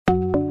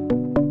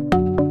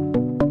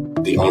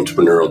the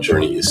entrepreneurial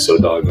journey is so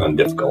doggone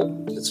difficult.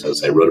 It's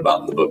as I wrote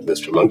about in the book,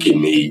 Mr. Monkey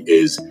and Me,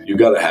 is you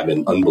got to have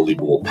an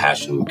unbelievable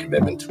passion and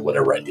commitment to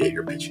whatever idea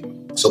you're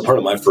pitching. So part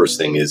of my first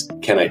thing is,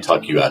 can I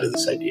talk you out of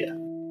this idea?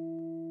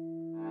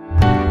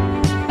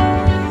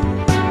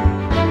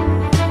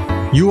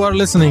 You are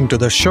listening to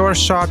The Sure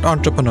Shot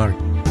Entrepreneur,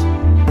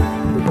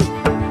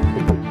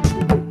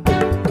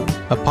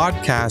 a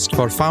podcast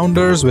for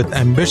founders with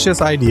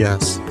ambitious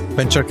ideas.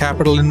 Venture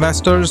capital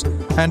investors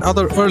and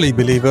other early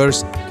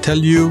believers tell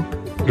you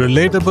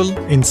relatable,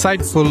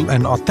 insightful,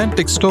 and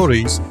authentic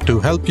stories to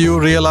help you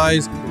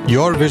realize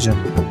your vision.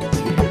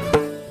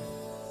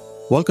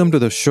 Welcome to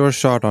The Sure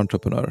Shot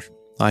Entrepreneur.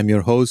 I'm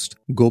your host,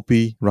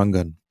 Gopi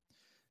Rangan.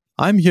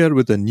 I'm here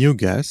with a new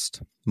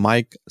guest,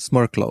 Mike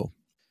Smerklo.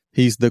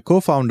 He's the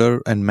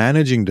co-founder and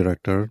managing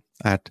director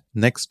at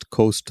Next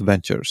Coast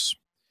Ventures.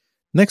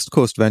 Next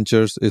Coast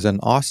Ventures is an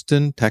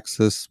Austin,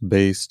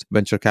 Texas-based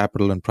venture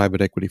capital and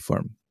private equity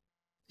firm.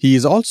 He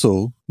is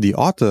also the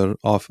author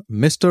of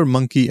Mr.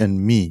 Monkey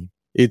and Me.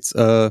 It's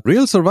a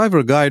real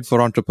survivor guide for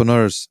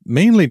entrepreneurs,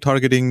 mainly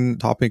targeting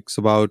topics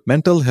about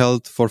mental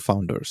health for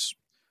founders.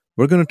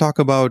 We're going to talk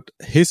about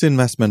his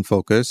investment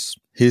focus,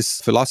 his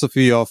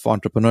philosophy of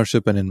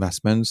entrepreneurship and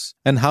investments,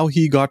 and how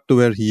he got to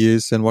where he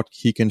is and what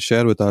he can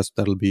share with us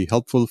that'll be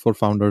helpful for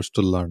founders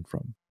to learn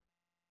from.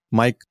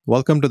 Mike,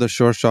 welcome to the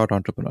Sure Shot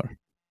Entrepreneur.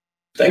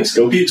 Thanks,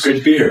 Gopi. It's great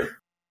to be here.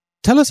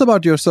 Tell us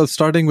about yourself,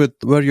 starting with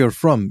where you're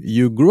from.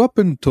 You grew up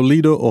in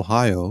Toledo,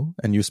 Ohio,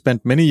 and you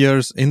spent many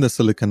years in the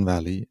Silicon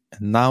Valley,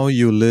 and now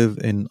you live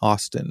in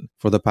Austin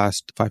for the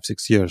past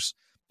 5-6 years.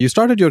 You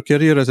started your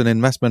career as an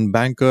investment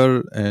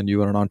banker, and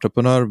you are an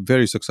entrepreneur,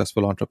 very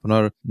successful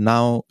entrepreneur.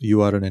 Now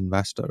you are an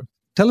investor.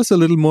 Tell us a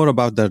little more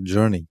about that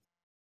journey.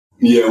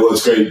 Yeah, well,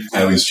 it's great.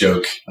 I always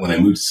joke when I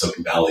moved to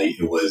Silicon Valley,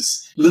 it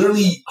was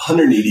literally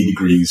 180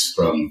 degrees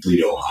from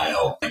Toledo,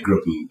 Ohio. I grew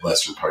up in the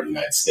western part of the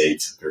United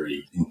States, a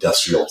very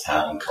industrial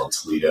town called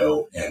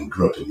Toledo, and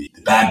grew up in the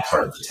bad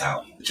part of the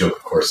town. The joke,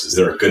 of course, is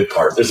there a good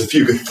part. There's a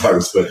few good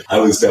parts, but I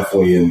was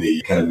definitely in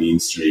the kind of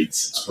mean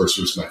streets. First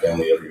was my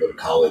family ever to go to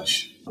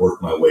college.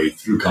 Worked my way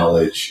through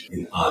college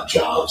in odd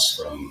jobs,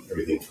 from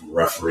everything from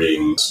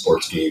refereeing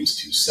sports games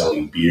to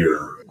selling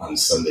beer on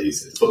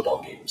Sundays at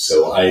football games.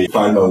 So I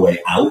found my way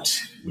out,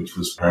 which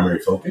was primary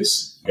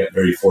focus. I got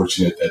very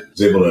fortunate that I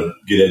was able to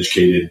get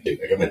educated.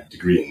 I got my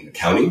degree in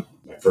accounting.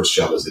 My first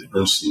job was at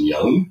Ernst &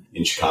 Young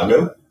in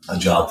Chicago, a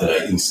job that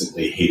I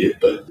instantly hated,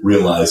 but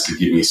realized could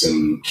give me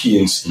some key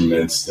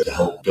instruments to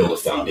help build a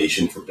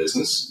foundation for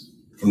business.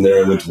 From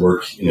there, I went to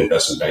work in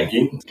investment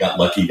banking. Got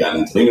lucky, got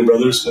into Lehman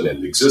Brothers when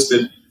it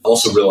existed.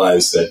 Also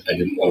realized that I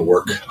didn't want to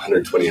work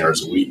 120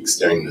 hours a week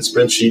staring at a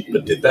spreadsheet,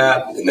 but did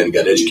that, and then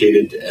got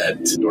educated at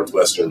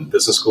Northwestern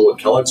Business School at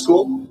Kellogg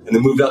School, and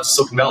then moved out to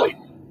Silicon Valley.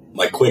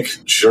 My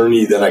quick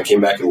journey, then I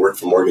came back and worked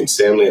for Morgan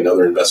Stanley,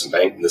 another investment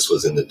bank, and this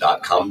was in the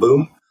dot-com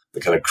boom, the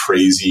kind of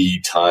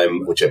crazy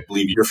time, which I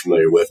believe you're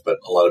familiar with, but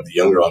a lot of the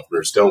younger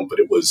entrepreneurs don't. But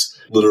it was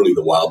literally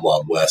the wild,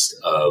 wild west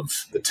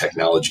of the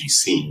technology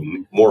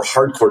scene. More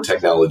hardcore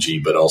technology,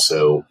 but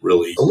also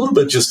really a little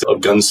bit just of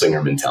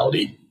gunslinger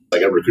mentality. I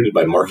got recruited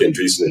by Marc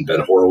Andreessen and Ben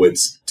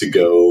Horowitz to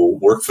go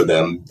work for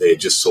them. They had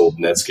just sold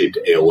Netscape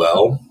to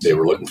AOL. They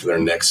were looking for their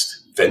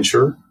next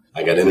venture.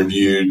 I got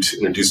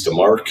introduced to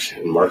Marc,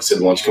 and Marc said,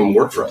 "Why don't you come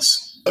work for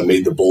us?" I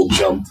made the bold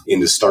jump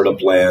into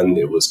startup land.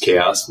 It was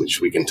chaos,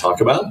 which we can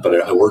talk about.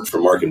 But I worked for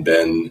Marc and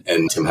Ben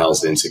and Tim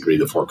Howells and Sigrid,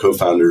 the four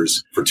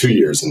co-founders, for 2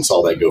 years and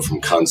saw that go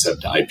from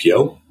concept to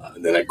IPO.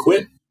 And then I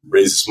quit,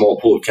 raised a small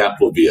pool of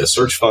capital via a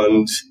search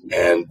fund,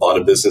 and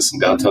bought a business in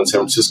downtown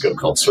San Francisco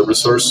called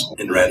ServiceSource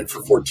and ran it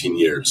for 14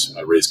 years.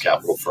 I raised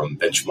capital from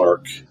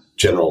Benchmark,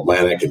 General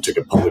Atlantic, and took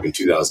it public in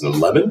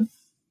 2011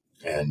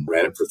 and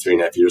ran it for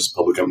 3.5 years as a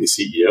public company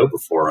CEO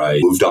before I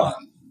moved on.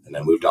 And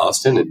I moved to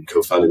Austin and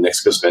co-founded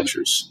Next Coast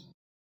Ventures.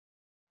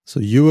 So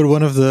you were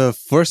one of the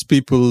first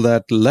people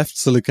that left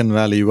Silicon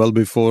Valley well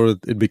before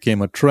it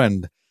became a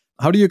trend.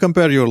 How do you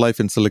compare your life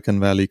in Silicon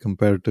Valley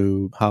compared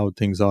to how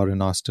things are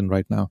in Austin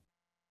right now?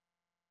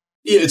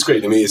 Yeah, it's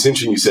great. I mean, it's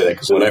interesting you say that,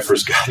 because when I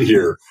first got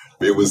here,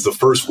 it was the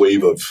first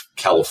wave of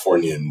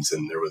Californians,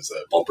 and there was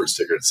a bumper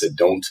sticker that said,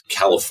 "Don't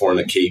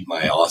Californicate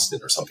my Austin,"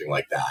 or something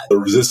like that. The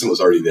resistance was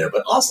already there,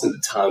 but Austin at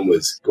the time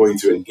was going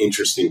through an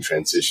interesting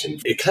transition.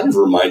 It kind of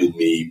reminded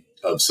me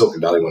of Silicon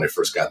Valley when I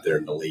first got there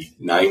in the late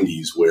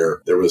 90s,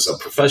 where there was a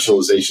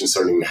professionalization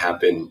starting to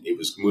happen. It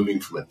was moving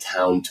from a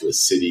town to a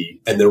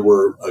city, and there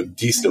were a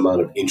decent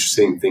amount of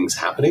interesting things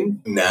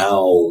happening.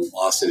 Now,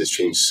 Austin has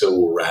changed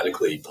so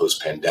radically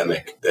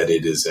post-pandemic that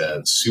it is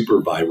a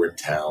super vibrant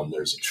town.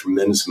 There's a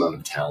tremendous amount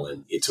of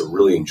talent. It's a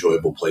really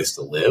enjoyable place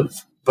to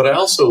live. But I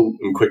also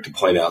am quick to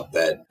point out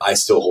that I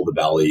still hold the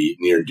Valley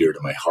near and dear to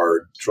my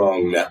heart.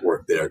 Strong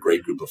network there,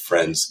 great group of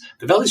friends.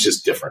 The Valley's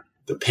just different.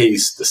 The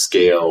pace, the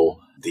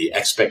scale, the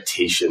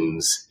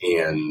expectations,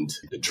 and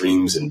the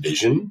dreams and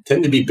vision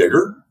tend to be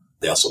bigger.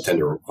 They also tend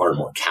to require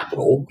more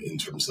capital in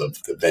terms of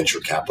the venture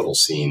capital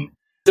scene.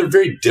 They're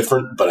very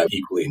different, but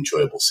equally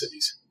enjoyable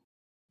cities.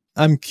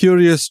 I'm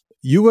curious,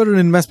 You were an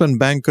investment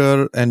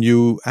banker and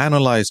you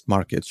analyzed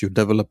markets, you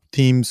developed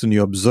teams and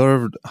you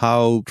observed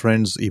how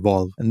trends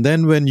evolve. And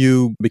then when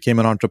you became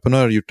an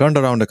entrepreneur, you turned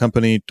around a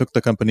company, took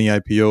the company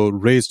IPO,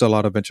 raised a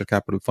lot of venture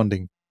capital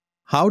funding.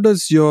 How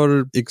does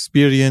your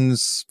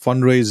experience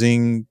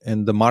fundraising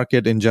and the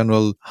market in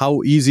general,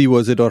 how easy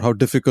was it or how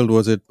difficult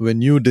was it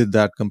when you did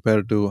that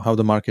compared to how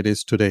the market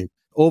is today?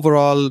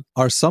 Overall,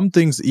 are some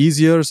things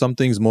easier, some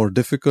things more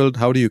difficult?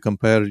 How do you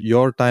compare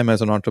your time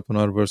as an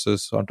entrepreneur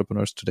versus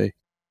entrepreneurs today?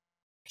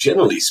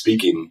 Generally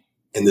speaking,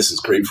 and this is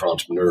great for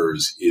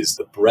entrepreneurs, is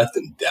the breadth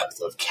and depth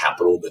of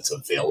capital that's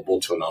available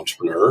to an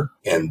entrepreneur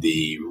and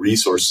the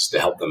resources to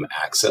help them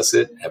access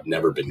it have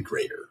never been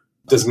greater.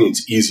 Doesn't mean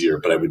it's easier,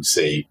 but I would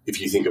say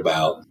if you think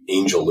about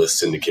angel list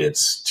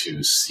syndicates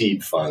to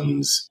seed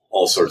funds,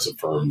 all sorts of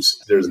firms,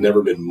 there's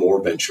never been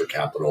more venture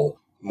capital,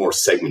 more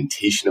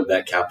segmentation of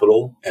that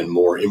capital, and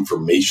more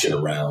information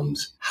around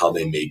how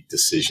they make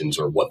decisions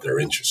or what they're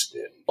interested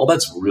in. All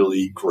that's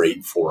really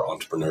great for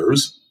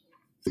entrepreneurs.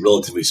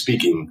 Relatively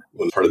speaking,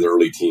 when part of the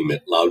early team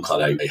at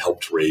LoudCloud, I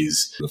helped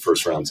raise the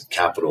first rounds of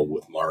capital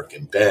with Mark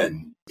and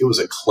Ben. It was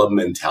a club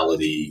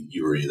mentality.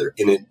 You were either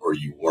in it or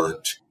you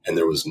weren't. And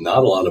there was not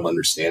a lot of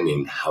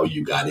understanding how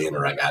you got in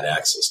or I got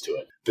access to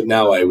it. But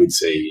now I would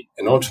say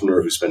an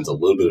entrepreneur who spends a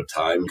little bit of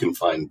time can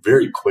find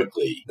very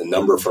quickly the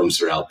number of firms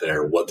that are out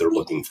there, what they're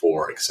looking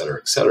for, et cetera,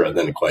 et cetera. And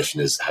then the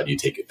question is, how do you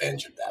take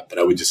advantage of that? But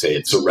I would just say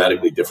it's a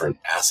radically different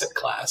asset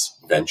class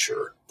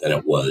venture than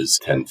it was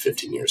 10,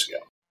 15 years ago.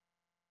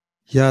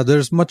 Yeah,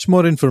 there's much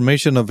more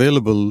information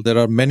available. There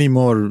are many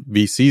more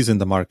VCs in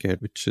the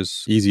market, which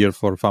is easier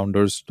for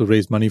founders to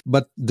raise money.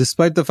 But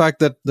despite the fact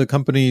that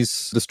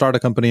to start a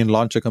company and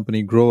launch a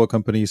company, grow a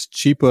company is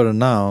cheaper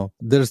now,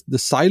 the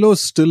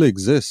silos still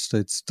exist.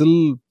 It's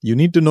still, you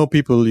need to know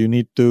people, you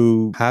need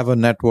to have a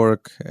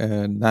network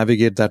and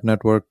navigate that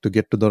network to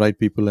get to the right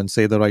people and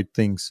say the right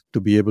things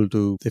to be able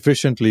to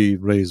efficiently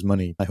raise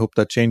money. I hope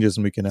that changes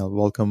and we can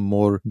welcome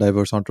more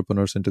diverse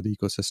entrepreneurs into the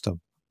ecosystem.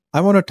 I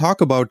want to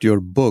talk about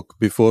your book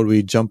before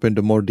we jump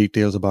into more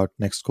details about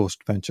Next Coast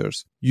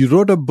Ventures. You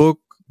wrote a book,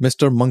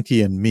 Mr.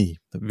 Monkey and Me,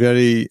 a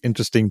very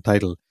interesting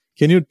title.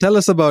 Can you tell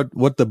us about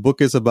what the book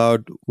is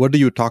about? What do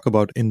you talk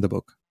about in the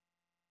book?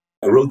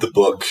 I wrote the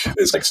book.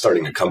 It's like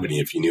starting a company.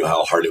 If you knew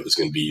how hard it was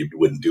going to be, you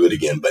wouldn't do it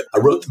again. But I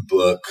wrote the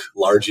book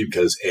largely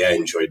because A, I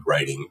enjoyed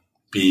writing.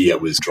 B, I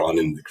was drawn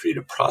into the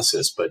creative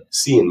process, but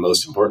C, and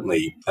most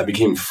importantly, I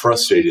became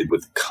frustrated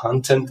with the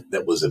content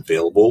that was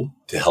available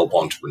to help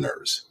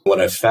entrepreneurs.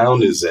 What I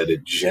found is that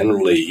it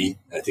generally,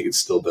 and I think it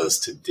still does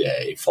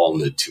today, fall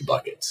into two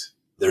buckets.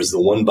 There's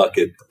the one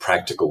bucket, the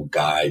practical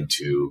guide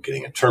to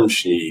getting a term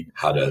sheet,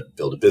 how to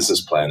build a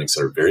business plan, et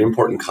cetera. Very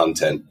important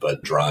content,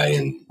 but dry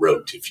and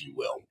rote, if you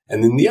will.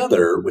 And then the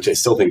other, which I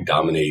still think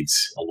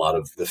dominates a lot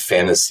of the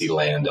fantasy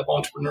land of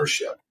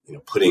entrepreneurship,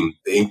 putting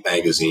the Inc.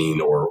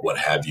 magazine or what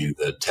have you,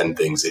 the 10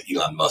 things that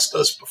Elon Musk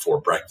does before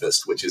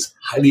breakfast, which is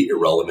highly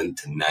irrelevant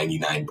to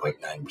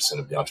 99.9%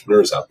 of the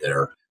entrepreneurs out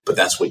there. But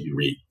that's what you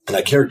read. And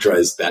I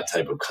characterize that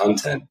type of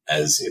content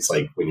as it's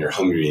like when you're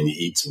hungry and you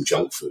eat some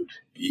junk food.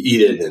 You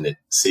eat it and it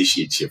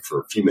satiates you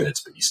for a few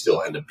minutes, but you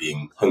still end up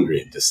being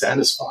hungry and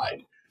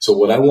dissatisfied. So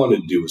what I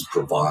wanted to do was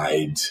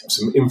provide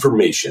some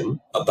information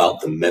about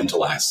the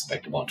mental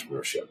aspect of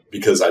entrepreneurship,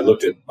 because I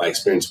looked at my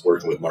experience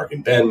working with Mark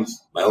and Ben,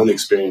 my own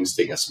experience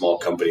taking a small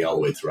company all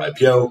the way through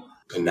IPO,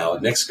 and now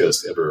at Next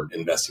Coast, ever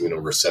investing in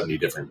over 70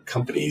 different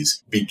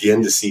companies,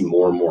 begin to see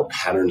more and more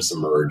patterns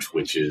emerge,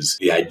 which is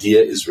the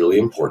idea is really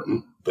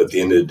important, but at the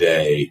end of the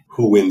day,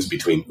 who wins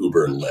between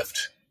Uber and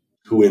Lyft?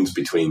 Who wins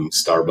between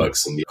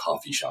Starbucks and the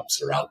coffee shops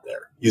that are out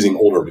there? Using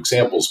older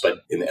examples, but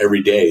in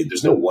every day,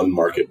 there's no one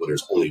market where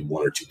there's only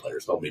one or two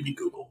players. Well, maybe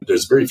Google.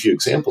 There's very few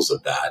examples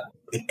of that.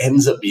 It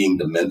ends up being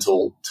the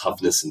mental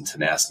toughness and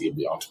tenacity of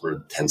the entrepreneur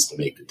that tends to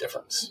make the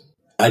difference.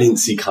 I didn't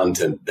see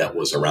content that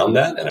was around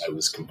that, and I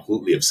was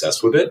completely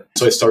obsessed with it.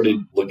 So I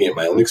started looking at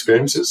my own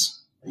experiences,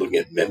 looking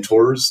at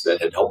mentors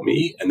that had helped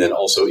me, and then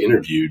also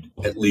interviewed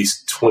at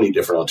least 20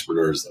 different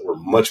entrepreneurs that were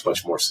much,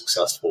 much more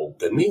successful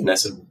than me. And I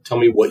said, tell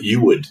me what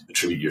you would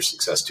attribute your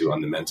success to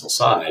on the mental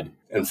side.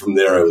 And from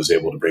there, I was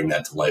able to bring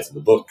that to life in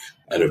the book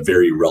and a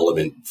very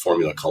relevant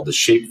formula called the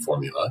SHAPE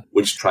formula,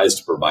 which tries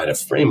to provide a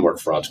framework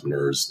for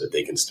entrepreneurs that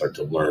they can start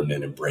to learn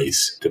and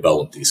embrace,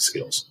 develop these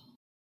skills.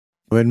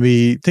 When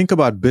we think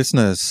about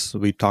business,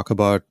 we talk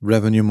about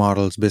revenue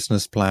models,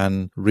 business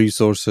plan,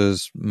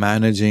 resources,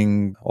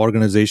 managing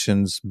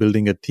organizations,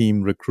 building a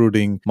team,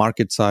 recruiting,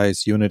 market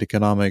size, unit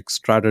economics,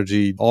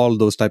 strategy, all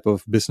those type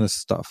of business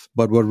stuff.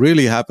 But what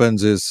really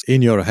happens is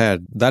in your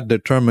head, that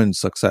determines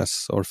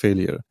success or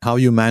failure. How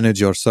you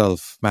manage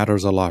yourself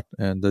matters a lot.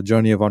 And the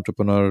journey of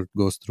entrepreneur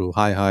goes through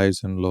high highs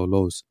and low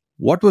lows.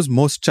 What was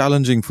most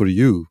challenging for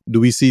you? Do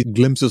we see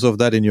glimpses of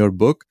that in your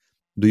book?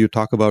 Do you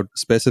talk about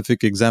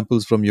specific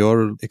examples from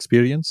your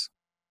experience?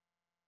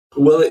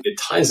 Well, it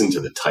ties into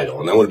the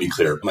title. And I want to be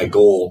clear. My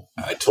goal,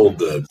 I told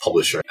the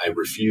publisher, I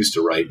refuse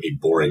to write a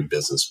boring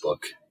business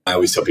book. I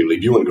always tell people,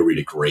 if you want to go read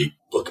a great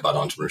book about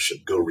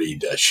entrepreneurship, go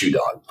read Shoe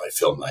Dog by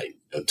Phil Knight.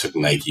 It took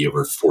Nike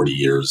over 40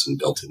 years and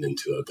built it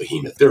into a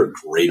behemoth. There are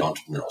great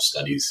entrepreneurial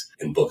studies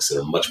and books that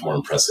are much more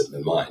impressive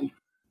than mine.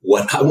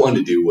 What I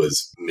wanted to do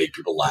was make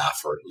people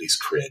laugh or at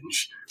least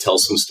cringe, tell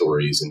some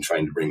stories, and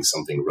trying to bring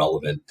something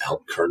relevant to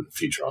help current and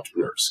future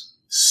entrepreneurs.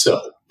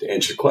 So to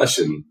answer your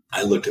question,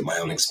 I looked at my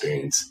own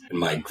experience, and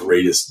my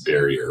greatest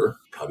barrier,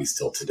 probably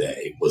still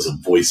today, was a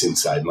voice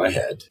inside my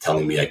head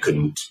telling me I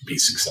couldn't be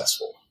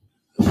successful.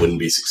 I wouldn't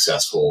be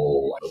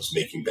successful. I was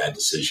making bad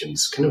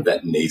decisions, kind of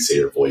that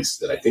naysayer voice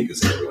that I think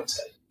is in everyone's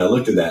head. I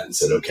looked at that and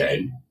said,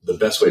 okay, the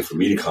best way for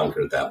me to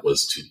conquer that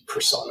was to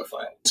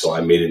personify it. So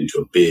I made it into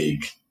a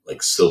big,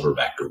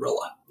 silverback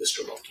gorilla,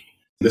 Mr. Monkey.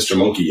 Mr.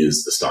 Monkey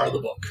is the star of the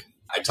book.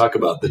 I talk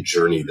about the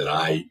journey that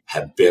I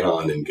have been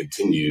on and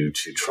continue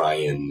to try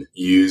and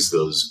use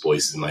those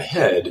voices in my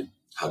head,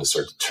 how to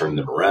start to turn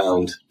them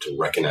around, to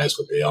recognize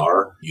what they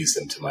are, use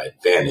them to my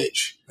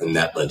advantage. And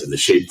that led to the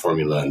SHAPE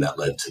formula, and that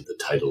led to the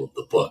title of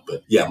the book.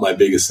 But yeah, my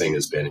biggest thing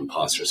has been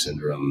imposter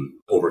syndrome,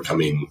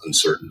 overcoming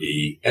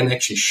uncertainty, and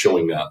actually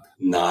showing up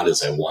not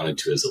as I wanted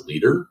to as a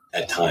leader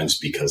at times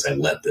because I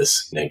let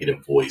this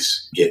negative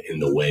voice get in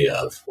the way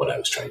of what I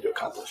was trying to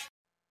accomplish.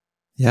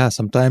 Yeah,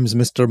 sometimes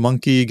Mr.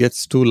 Monkey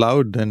gets too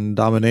loud and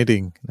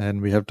dominating,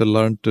 and we have to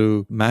learn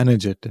to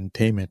manage it and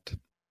tame it.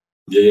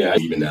 Yeah.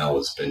 Even now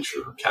as a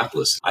venture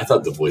capitalist, I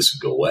thought the voice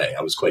would go away.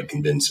 I was quite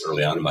convinced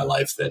early on in my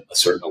life that a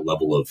certain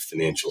level of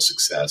financial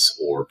success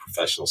or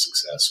professional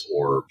success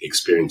or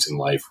experience in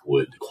life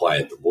would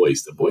quiet the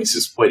voice. The voice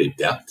is quite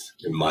adept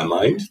in my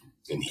mind,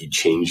 and he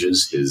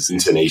changes his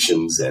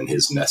intonations and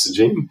his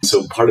messaging.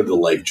 So part of the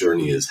life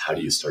journey is how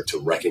do you start to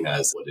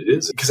recognize what it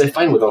is? Because I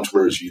find with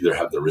entrepreneurs, you either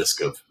have the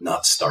risk of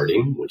not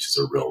starting, which is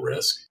a real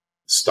risk,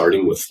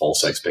 starting with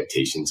false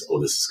expectations.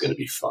 Oh, this is going to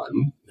be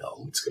fun.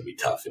 No, it's going to be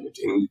tough.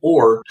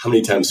 Or how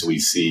many times do we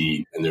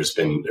see, and there's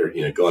been,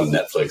 go on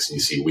Netflix and you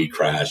see We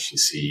Crash, you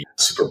see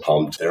Super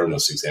Pumped. I don't know what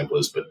this example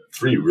is, but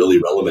 3 really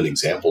relevant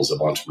examples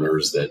of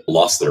entrepreneurs that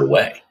lost their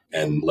way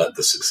and let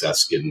the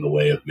success get in the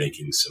way of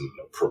making some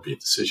appropriate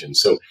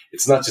decisions. So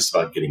it's not just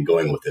about getting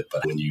going with it,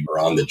 but when you are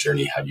on the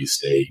journey, how do you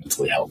stay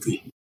mentally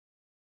healthy?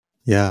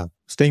 Yeah,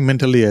 staying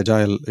mentally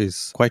agile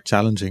is quite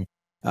challenging.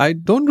 I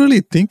don't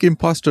really think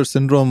imposter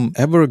syndrome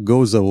ever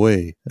goes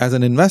away. As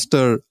an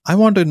investor, I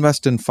want to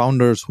invest in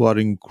founders who are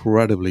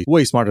incredibly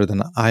way smarter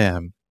than I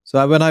am.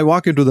 So when I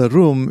walk into the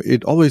room,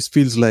 it always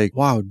feels like,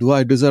 wow, do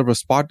I deserve a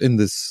spot in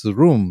this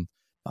room?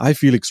 I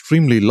feel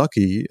extremely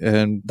lucky,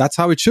 and that's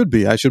how it should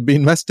be. I should be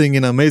investing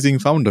in amazing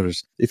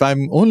founders. If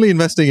I'm only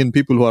investing in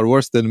people who are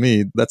worse than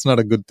me, that's not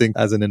a good thing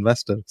as an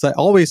investor. So I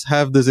always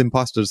have this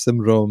imposter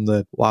syndrome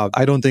that, wow,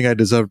 I don't think I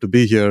deserve to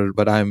be here,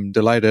 but I'm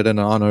delighted and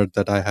honored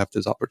that I have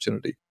this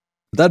opportunity.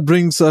 That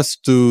brings us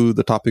to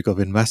the topic of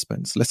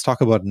investments. Let's talk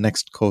about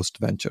Next Coast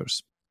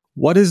Ventures.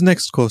 What is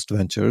Next Coast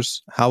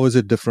Ventures? How is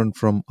it different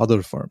from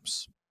other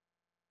firms?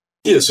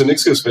 Yeah, so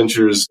Next Coast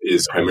Ventures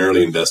is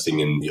primarily investing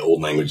in the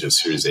old language of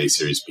Series A,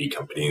 Series B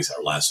companies.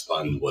 Our last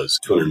fund was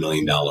 $200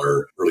 million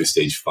early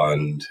stage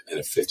fund and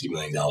a $50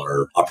 million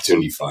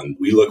opportunity fund.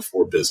 We look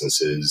for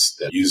businesses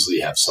that usually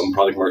have some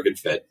product market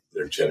fit.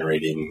 They're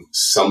generating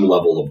some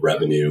level of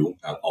revenue,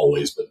 not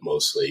always, but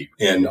mostly,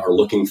 and are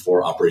looking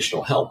for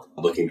operational help,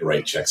 looking to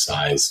write check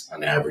size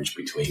on average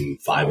between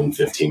 $5 and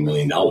 $15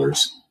 million.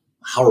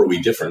 How are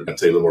we different? I'll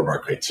tell you a little more of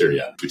our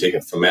criteria. We take a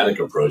thematic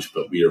approach,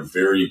 but we are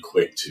very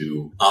quick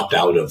to opt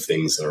out of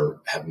things that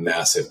have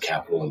massive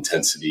capital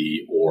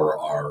intensity or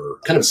are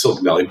kind of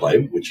Silicon Valley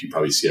play, which you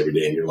probably see every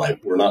day in your life.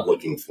 We're not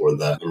looking for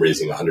I'm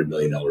raising a $100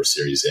 million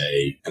Series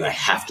A, and I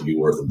have to be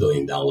worth $1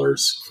 billion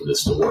for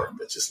this to work.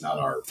 That's just not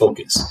our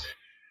focus.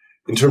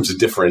 In terms of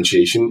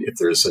differentiation, if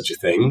there is such a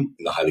thing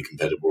in the highly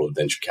competitive world of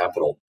venture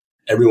capital,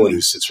 everyone who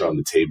sits around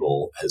the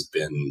table has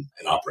been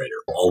an operator.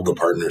 All the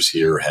partners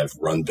here have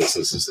run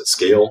businesses at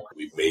scale.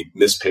 We've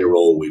missed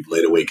payroll. We've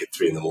laid awake at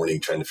 3 a.m.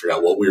 trying to figure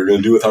out what we were going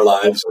to do with our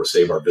lives or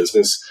save our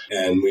business.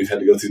 And we've had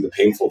to go through the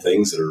painful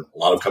things that a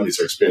lot of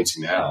companies are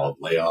experiencing now,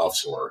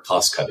 layoffs or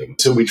cost cutting.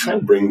 So we try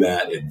and bring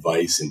that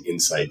advice and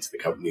insight to the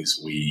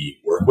companies we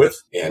work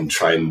with and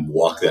try and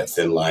walk that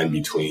thin line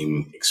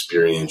between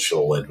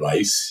experiential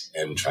advice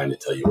and trying to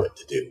tell you what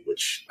to do,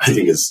 which I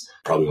think is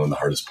probably one of the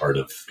hardest part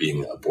of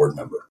being a board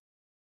member.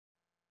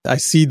 I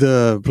see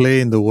the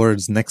play in the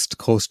words Next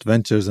Coast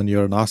Ventures, and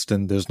you're in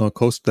Austin. There's no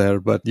coast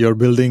there, but you're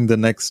building the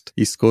next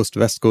East Coast,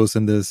 West Coast,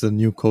 and there's a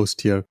new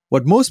coast here.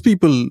 What most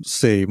people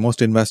say,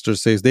 most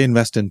investors say, is they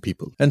invest in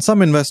people. And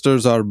some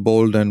investors are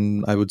bold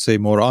and I would say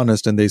more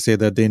honest, and they say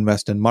that they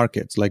invest in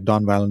markets. Like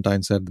Don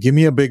Valentine said, give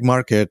me a big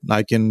market,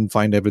 I can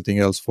find everything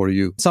else for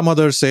you. Some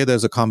others say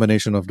there's a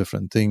combination of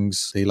different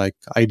things. They like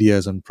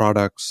ideas and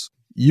products.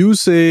 You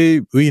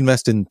say we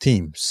invest in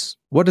teams.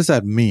 What does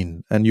that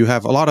mean? And you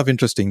have a lot of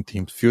interesting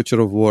themes: future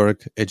of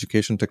work,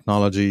 education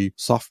technology,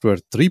 software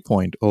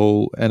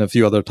 3.0, and a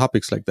few other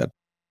topics like that.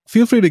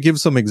 Feel free to give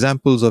some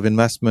examples of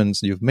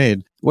investments you've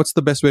made. What's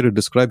the best way to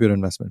describe your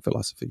investment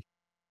philosophy?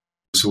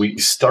 So we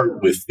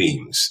start with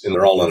themes, and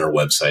they're all on our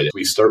website.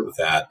 We start with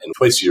that, and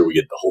twice a year we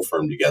get the whole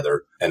firm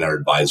together and our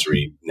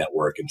advisory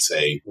network and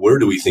say, where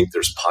do we think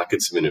there's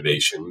pockets of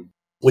innovation,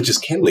 which is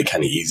candidly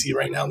kind of easy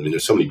right now. I mean,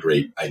 there's so many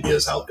great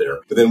ideas out there.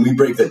 But then we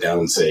break that down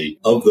and say,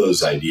 of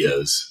those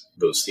ideas,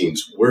 those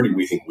themes, where do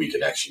we think we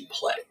could actually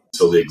play?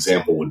 So the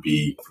example would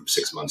be from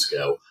 6 months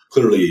ago.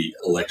 Clearly,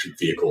 electric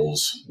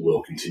vehicles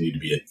will continue to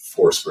be a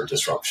force for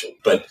disruption.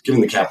 But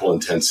given the capital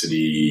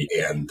intensity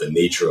and the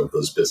nature of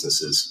those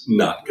businesses,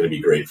 not going to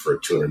be great for a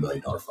 $200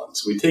 million fund.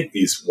 So we take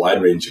these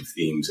wide range of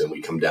themes and we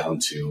come down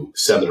to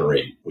 7 or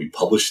 8. We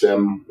publish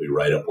them, we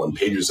write up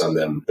one-pagers on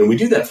them. And we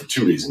do that for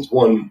 2 reasons.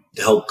 One,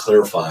 to help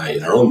clarify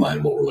in our own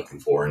mind what we're looking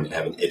for and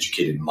have an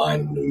educated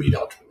mind when we meet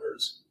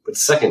entrepreneurs. But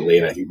secondly,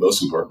 and I think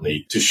most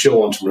importantly, to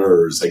show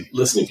entrepreneurs, like,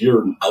 listen, if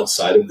you're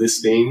outside of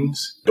these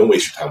themes, don't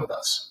waste your time with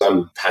us.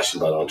 I'm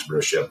passionate about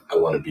entrepreneurship. I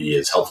want to be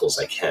as helpful as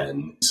I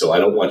can. So I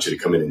don't want you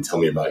to come in and tell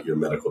me about your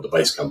medical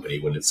device company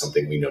when it's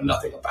something we know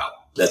nothing about.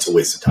 That's a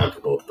waste of time for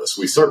both of us.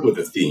 We start with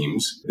the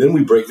themes, then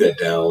we break that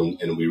down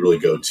and we really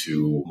go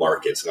to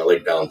markets. And I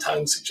like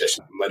Valentine's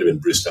suggestion. It might have been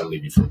Bruce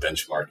Dunleavy from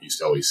Benchmark used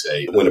to always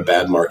say, when a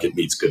bad market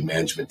meets good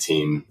management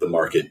team, the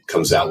market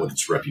comes out with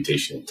its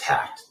reputation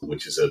intact,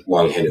 which is a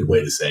long-handed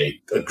way to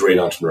say a great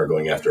entrepreneur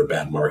going after a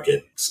bad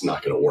market, it's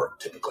not going to work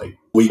typically.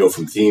 We go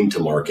from theme to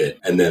market,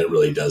 and then it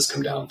really does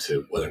come down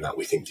to whether or not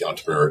we think the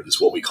entrepreneur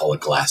is what we call a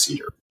glass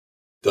eater.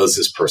 Does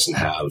this person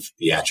have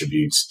the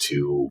attributes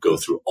to go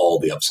through all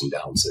the ups and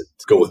downs that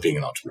go with being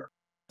an entrepreneur?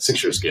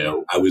 6 years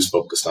ago, I was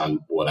focused on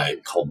what I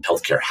called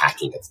healthcare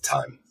hacking at the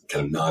time.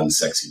 Kind of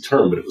non-sexy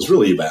term, but it was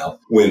really about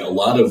when a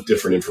lot of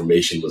different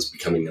information was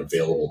becoming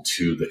available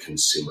to the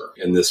consumer.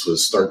 And this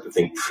was starting to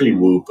think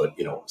pre-Whoop, but,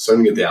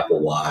 starting to get the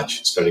Apple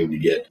Watch, starting to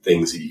get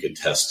things that you could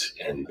test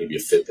and maybe a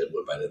Fitbit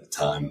would by the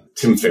time.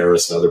 Tim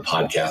Ferriss and other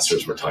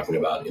podcasters were talking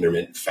about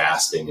intermittent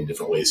fasting and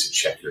different ways to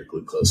check your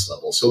glucose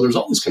level. So there's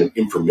all this kind of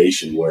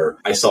information where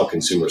I saw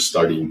consumers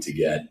starting to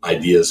get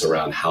ideas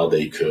around how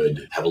they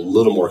could have a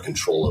little more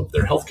control of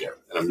their healthcare.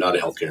 And I'm not a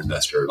healthcare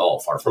investor at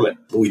all, far from it.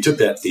 But we took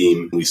that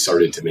theme, we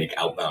started to make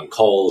outbound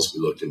calls. We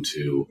looked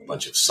into a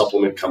bunch of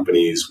supplement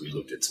companies. We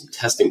looked at some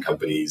testing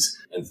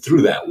companies. And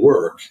through that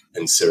work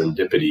and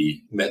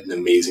serendipity, met an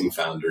amazing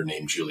founder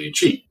named Julia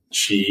Cheat.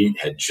 She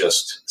had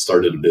just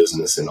started a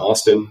business in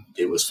Austin.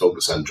 It was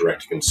focused on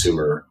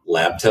direct-to-consumer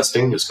lab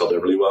testing. It's called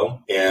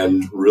Everlywell.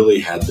 And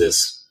really had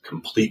this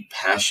complete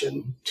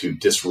passion to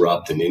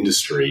disrupt an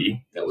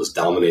industry that was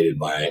dominated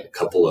by a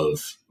couple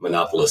of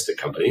monopolistic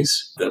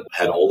companies that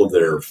had all of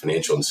their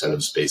financial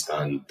incentives based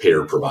on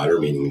payer-provider,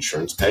 meaning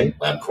insurance pay,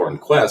 LabCorp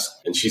and Quest.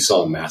 And she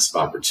saw a massive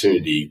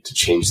opportunity to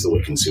change the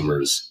way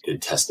consumers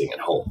did testing at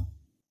home.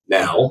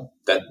 Now,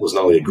 that was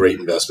not only a great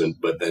investment,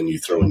 but then you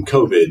throw in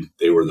COVID.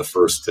 They were the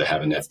first to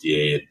have an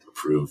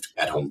FDA-approved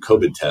at-home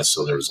COVID test,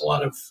 so there was a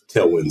lot of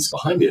tailwinds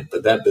behind it.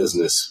 But that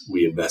business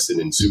we invested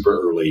in super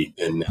early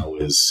and now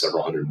is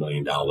several $100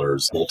 million,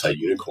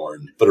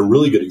 multi-unicorn. But a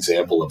really good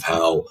example of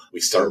how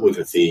we start with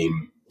a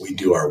theme, we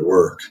do our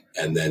work,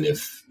 and then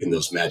if in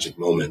those magic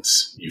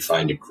moments you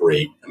find a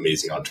great,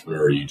 amazing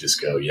entrepreneur, you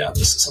just go, yeah,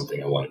 this is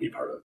something I want to be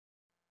part of.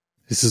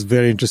 This is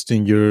very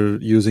interesting. You're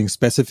using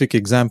specific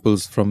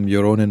examples from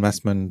your own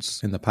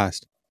investments in the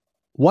past.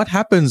 What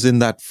happens in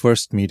that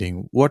first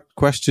meeting? What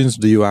questions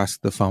do you ask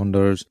the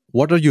founders?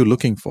 What are you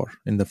looking for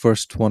in the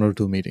first 1 or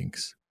 2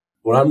 meetings?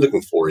 What I'm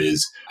looking for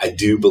is, I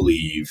do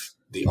believe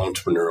the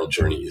entrepreneurial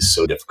journey is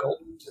so difficult.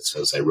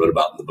 So as I wrote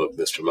about in the book,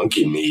 Mr.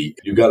 Monkey and Me,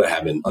 you got to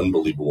have an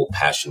unbelievable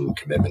passion and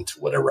commitment to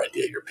whatever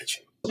idea you're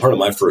pitching. Part of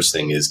my first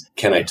thing is,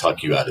 can I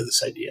talk you out of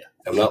this idea?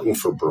 I'm not looking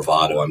for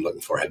bravado. I'm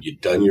looking for, have you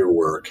done your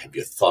work? Have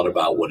you thought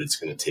about what it's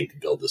going to take to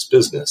build this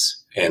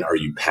business? And are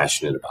you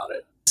passionate about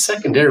it?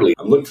 Secondarily,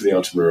 I'm looking for the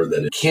entrepreneur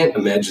that can't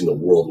imagine the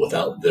world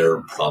without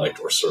their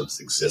product or service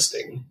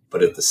existing,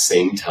 but at the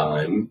same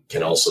time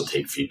can also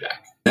take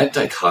feedback. That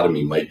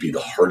dichotomy might be the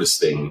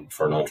hardest thing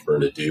for an entrepreneur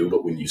to do,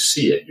 but when you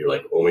see it, you're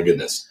like, oh my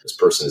goodness, this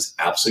person is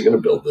absolutely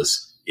going to build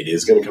this. It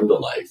is going to come to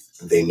life.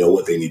 They know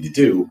what they need to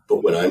do,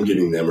 but when I'm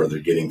giving them or they're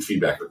getting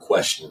feedback or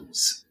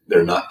questions,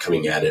 they're not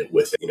coming at it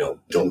with,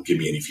 don't give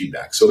me any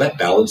feedback. So that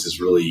balance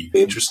is really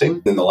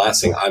interesting. And the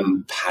last thing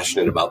I'm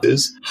passionate about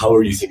is, how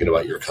are you thinking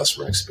about your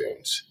customer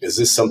experience? Is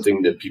this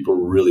something that people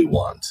really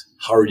want?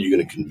 How are you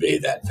going to convey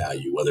that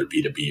value, whether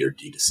B2B or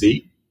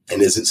D2C?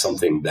 And is it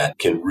something that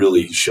can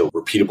really show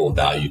repeatable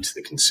value to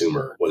the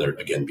consumer, whether,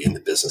 again, be in the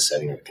business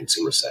setting or the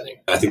consumer setting?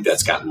 I think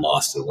that's gotten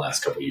lost in the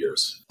last couple of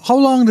years. How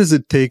long does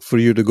it take for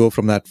you to go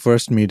from that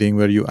first meeting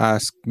where you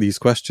ask these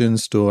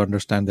questions to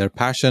understand their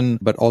passion,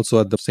 but also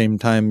at the same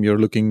time, you're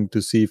looking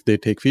to see if they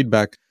take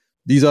feedback?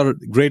 These are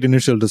great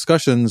initial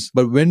discussions,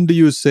 but when do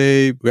you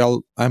say,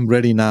 well, I'm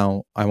ready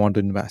now, I want to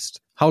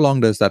invest? How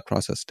long does that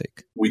process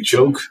take? We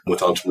joke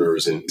with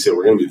entrepreneurs and say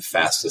we're going to be the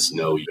fastest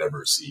no you've ever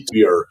received.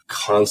 We are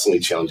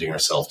constantly challenging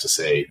ourselves to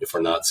say, if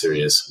we're not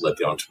serious, let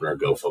the entrepreneur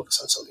go focus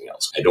on something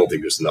else. I don't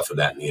think there's enough of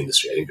that in the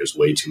industry. I think there's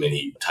way too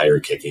many tire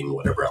kicking,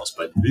 whatever else.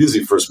 But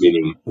usually first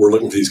meeting, we're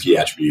looking for these key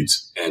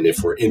attributes. And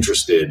if we're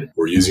interested,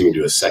 we're using to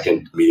do a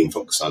second meeting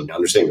focused on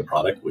understanding the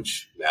product,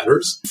 which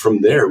matters.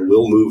 From there,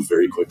 we'll move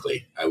very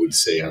quickly. I would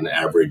say on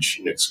average,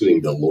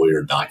 excluding the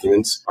lawyer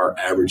documents, our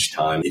average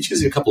time, it's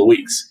usually a couple of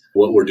weeks.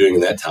 What we're doing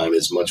in that time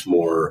is much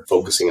more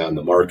focusing on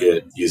the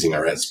market, using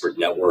our expert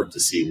network to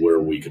see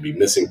where we could be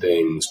missing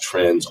things,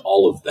 trends,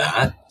 all of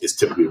that is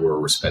typically where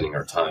we're spending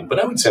our time. But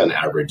I would say on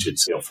average,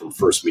 it's from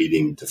first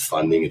meeting to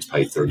funding, it's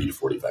probably 30 to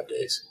 45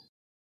 days.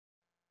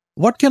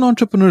 What can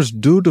entrepreneurs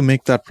do to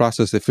make that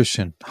process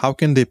efficient? How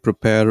can they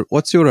prepare?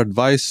 What's your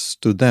advice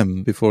to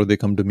them before they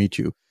come to meet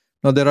you?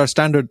 Now, there are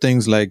standard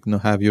things like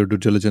have your due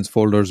diligence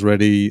folders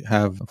ready,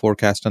 have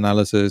forecast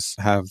analysis,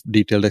 have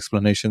detailed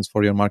explanations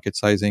for your market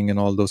sizing and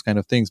all those kind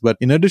of things. But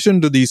in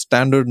addition to these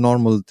standard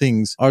normal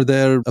things, are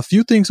there a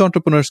few things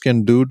entrepreneurs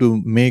can do to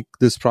make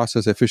this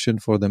process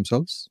efficient for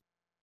themselves?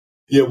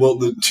 Yeah, well,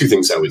 the two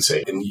things I would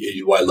say, and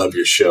why I love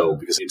your show,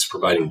 because it's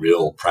providing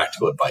real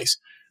practical advice.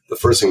 The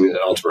first thing that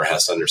an entrepreneur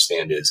has to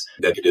understand is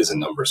that it is a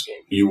numbers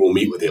game. You will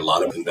meet with a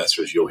lot of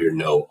investors. You'll hear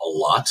no a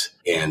lot,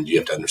 and you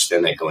have to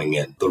understand that going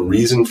in. The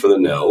reason for the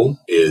no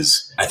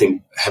is, I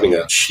think, having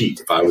a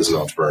sheet. If I was an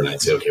entrepreneur and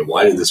I'd say, okay,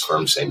 why did this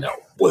firm say no?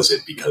 Was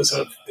it because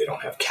of they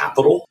don't have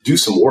capital? Do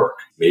some work.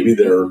 Maybe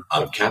they're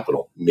out of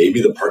capital. Maybe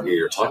the partner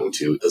you're talking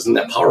to isn't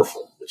that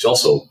powerful, which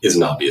also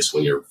isn't obvious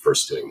when you're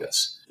first doing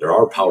this. There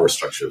are power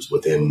structures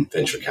within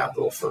venture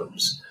capital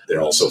firms. There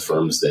are also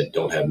firms that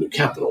don't have new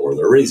capital or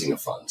they're raising a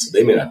fund, so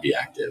they may not be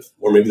active.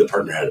 Or maybe the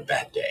partner had a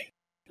bad day.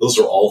 Those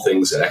are all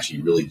things that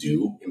actually really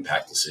do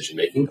impact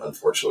decision-making,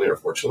 unfortunately or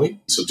fortunately.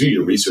 So do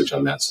your research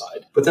on that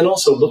side. But then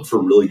also look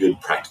for really good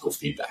practical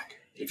feedback.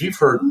 If you've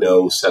heard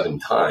no 7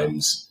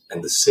 times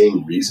and the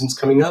same reasons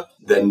coming up,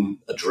 then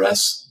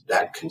address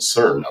that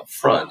concern up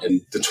front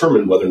and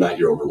determine whether or not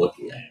you're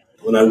overlooking it.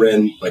 When I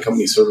ran my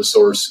company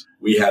ServiceSource,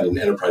 we had an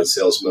enterprise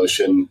sales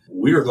motion.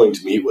 We were going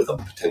to meet with a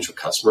potential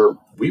customer.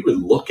 We would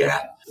look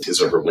at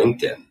his or her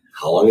LinkedIn.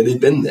 How long have they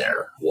been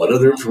there? What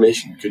other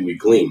information can we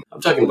glean?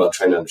 I'm talking about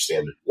trying to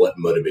understand what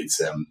motivates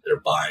them, their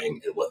buying,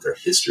 and what their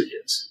history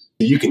is.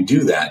 You can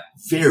do that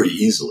very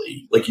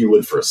easily, like you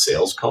would for a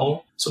sales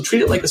call. So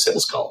treat it like a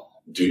sales call.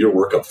 Do your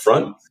work up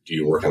front. Do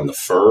your work on the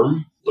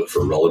firm. Look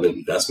for relevant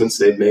investments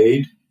they've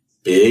made.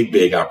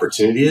 Big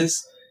opportunity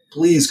is.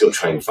 Please go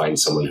try and find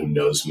someone who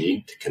knows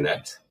me to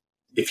connect.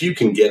 If you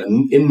can get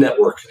an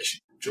in-network,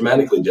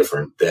 dramatically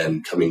different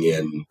than coming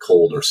in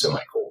cold or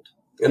semi-cold.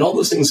 And all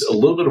those things, a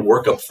little bit of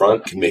work up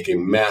front can make a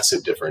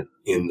massive difference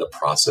in the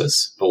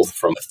process, both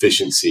from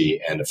efficiency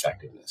and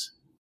effectiveness.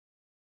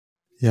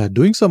 Yeah,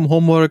 doing some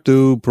homework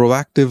to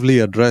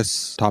proactively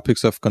address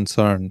topics of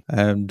concern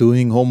and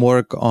doing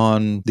homework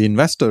on the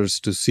investors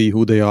to see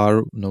who they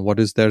are,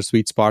 what is their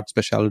sweet spot,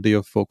 specialty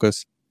of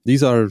focus.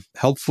 These are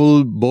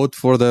helpful both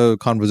for the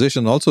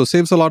conversation, also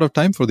saves a lot of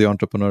time for the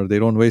entrepreneur. They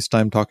don't waste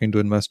time talking to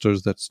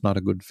investors. That's not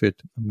a good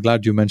fit. I'm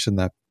glad you mentioned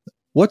that.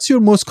 What's your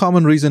most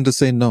common reason to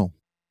say no?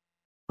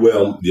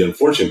 Well, the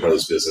unfortunate part of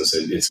this business,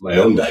 it's my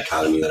own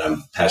dichotomy that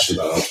I'm passionate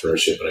about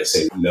entrepreneurship, but I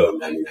say no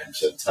 99%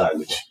 of the time,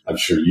 which I'm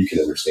sure you can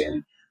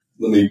understand.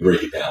 Let me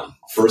break it down.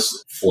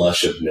 First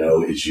flush of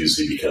no is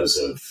usually because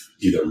of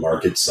either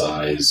market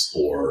size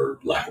or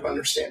lack of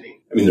understanding.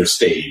 I mean, there's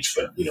stage,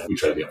 but we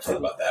try to be upfront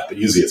about that. But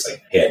usually it's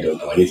like, hey, I don't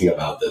know anything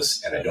about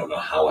this and I don't know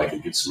how I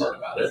could get smart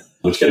about it,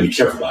 which you got to be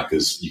careful about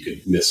because you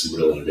could miss some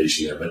real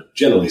innovation there. But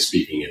generally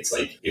speaking, it's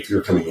like if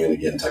you're coming in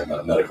again, talking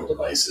about medical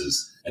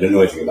devices, I don't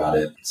know anything about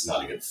it, it's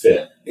not a good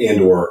fit. And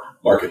or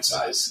market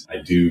size. I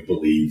do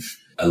believe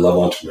I love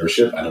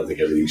entrepreneurship. I don't think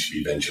everything should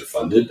be venture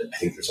funded. I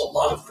think there's a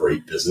lot of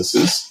great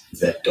businesses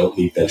that don't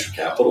need venture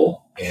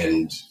capital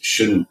and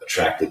shouldn't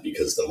attract it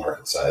because the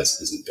market size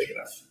isn't big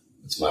enough.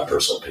 It's my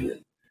personal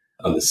opinion.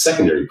 On the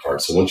secondary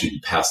part, so once you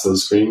pass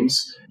those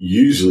screens,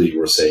 usually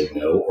we're saying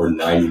no, or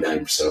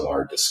 99% of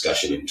our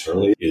discussion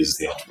internally is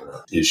the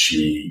entrepreneur. Is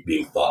she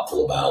being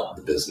thoughtful about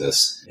the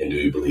business? And do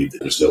we believe that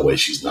there's no way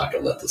she's not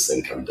going to let this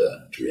thing come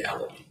to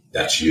reality?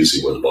 That's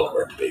usually where the bulk of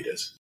our debate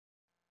is.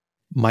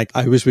 Mike,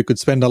 I wish we could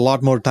spend a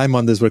lot more time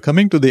on this. We're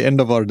coming to the end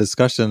of our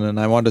discussion, and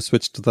I want to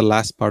switch to the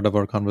last part of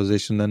our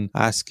conversation and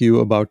ask you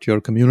about your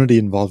community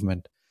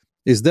involvement.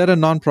 Is there a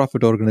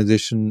nonprofit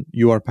organization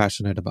you are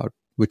passionate about?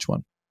 Which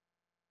one?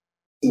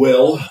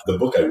 Well, the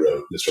book I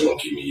wrote, Mr.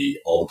 Monkey Me,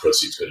 all the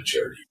proceeds go to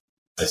charity.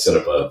 I set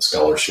up a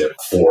scholarship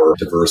for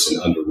diverse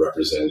and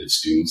underrepresented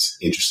students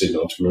interested in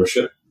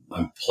entrepreneurship.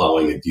 I'm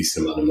plowing a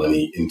decent amount of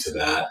money into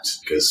that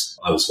because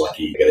I was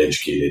lucky, I got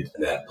educated,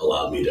 and that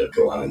allowed me to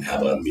go on and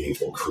have a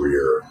meaningful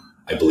career.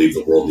 I believe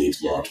the world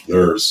needs more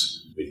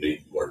entrepreneurs. We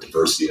need more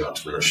diversity in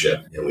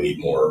entrepreneurship, and we need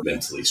more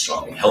mentally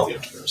strong and healthy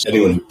entrepreneurs.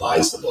 Anyone who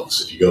buys the books,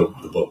 if you go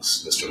to the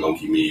books, Mr.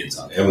 Monkey Me, it's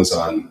on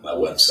Amazon. My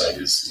website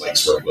is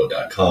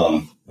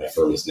mikesmirklo.com. My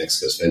firm is Next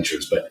Coast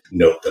Ventures. But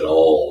note that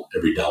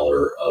every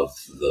dollar of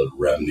the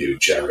revenue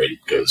generated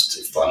goes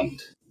to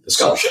fund the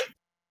scholarship.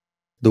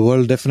 The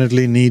world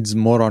definitely needs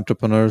more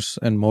entrepreneurs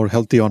and more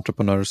healthy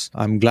entrepreneurs.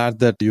 I'm glad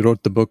that you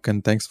wrote the book,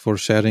 and thanks for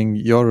sharing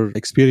your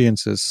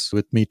experiences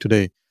with me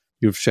today.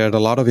 You've shared a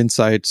lot of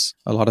insights,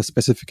 a lot of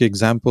specific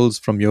examples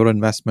from your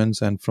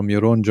investments and from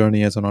your own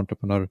journey as an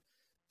entrepreneur.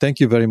 Thank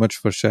you very much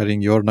for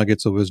sharing your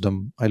nuggets of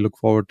wisdom. I look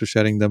forward to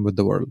sharing them with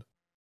the world.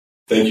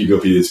 Thank you,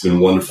 Gopi. It's been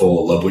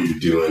wonderful. I love what you're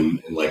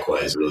doing. And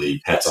likewise,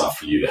 really hats off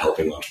for you to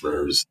helping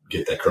entrepreneurs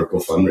get that critical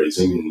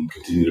fundraising and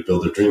continue to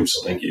build their dreams.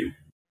 So thank you.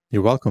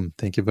 You're welcome.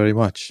 Thank you very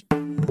much.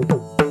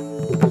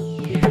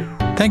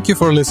 Thank you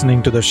for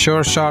listening to The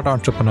Sure Shot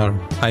Entrepreneur.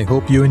 I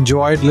hope you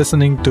enjoyed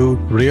listening to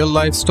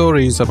real-life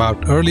stories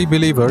about early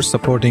believers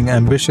supporting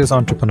ambitious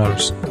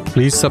entrepreneurs.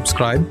 Please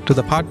subscribe to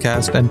the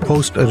podcast and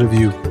post a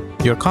review.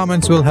 Your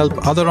comments will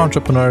help other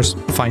entrepreneurs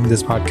find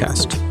this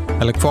podcast.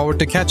 I look forward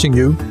to catching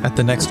you at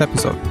the next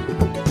episode.